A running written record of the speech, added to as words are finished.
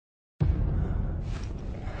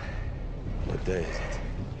What day is it?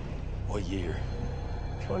 What year?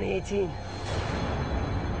 2018.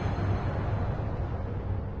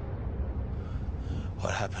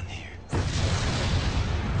 What happened here?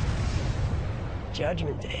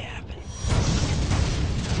 Judgment Day happened.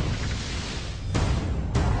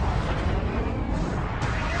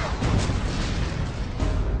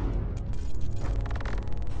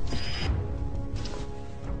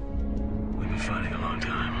 We've been fighting a long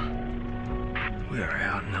time. We are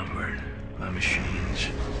outnumbered by machines,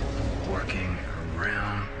 working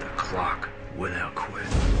around the clock without quit.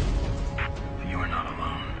 But you are not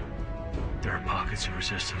alone. There are pockets of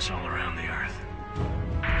resistance all around the Earth.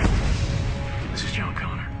 This is John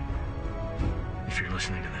Connor. If you're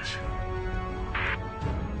listening to this,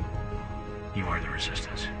 you are the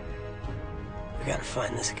resistance. We gotta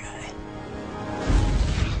find this guy.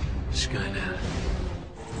 Skynet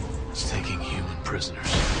is taking human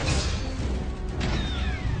prisoners.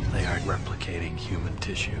 They are replicating human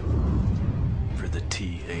tissue for the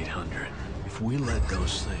T-800. If we let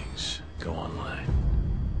those things go online,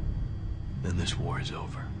 then this war is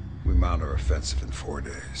over. We mount our offensive in 4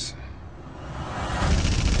 days.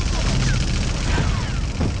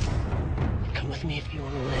 Come with me if you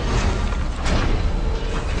want to live.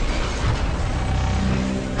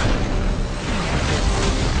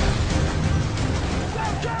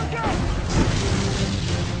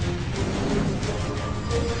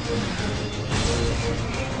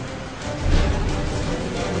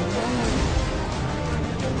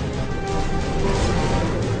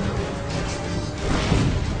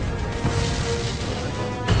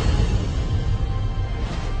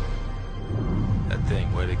 That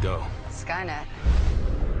thing, where'd it go? Skynet.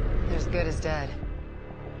 They're as good as dead.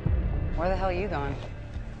 Where the hell are you going?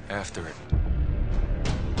 After it.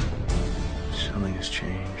 Something has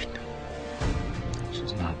changed. This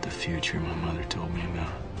is not the future my mother told me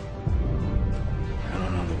about. I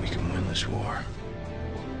don't know that we can win this war.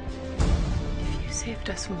 If you saved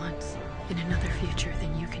us once in another future,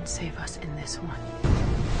 then you can save us in this one.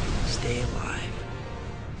 Stay alive.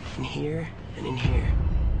 In here and in here.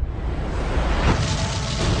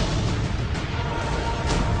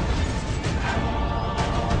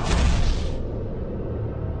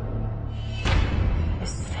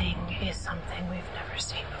 This thing is something we've never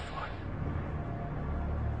seen before.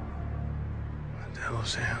 The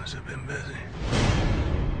devil's hands have been busy.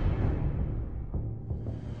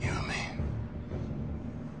 You and me.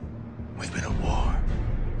 We've been at war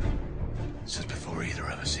since before either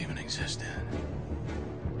of us even existed.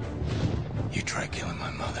 You tried killing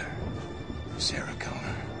my mother, Sarah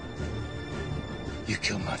Connor. You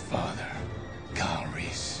killed my father, Kyle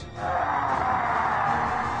Reese.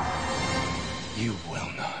 You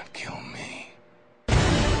will not kill me.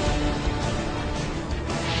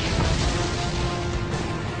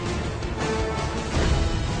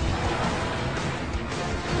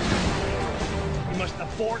 We must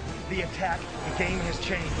abort the attack. The game has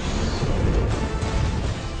changed.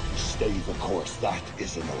 Stay the course. That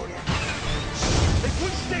is an order. If we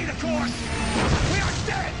stay the course, we are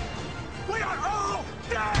dead! We are all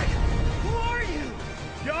dead! Who are you?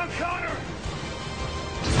 John Connor!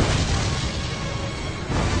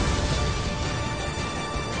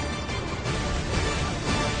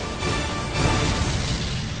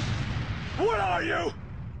 What are you?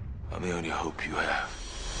 I'm the only hope you have.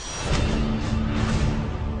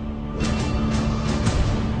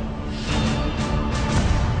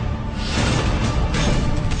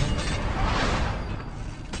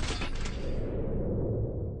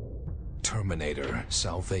 Terminator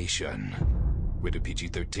Salvation. Rated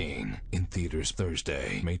PG-13. In theaters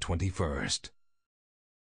Thursday, May 21st.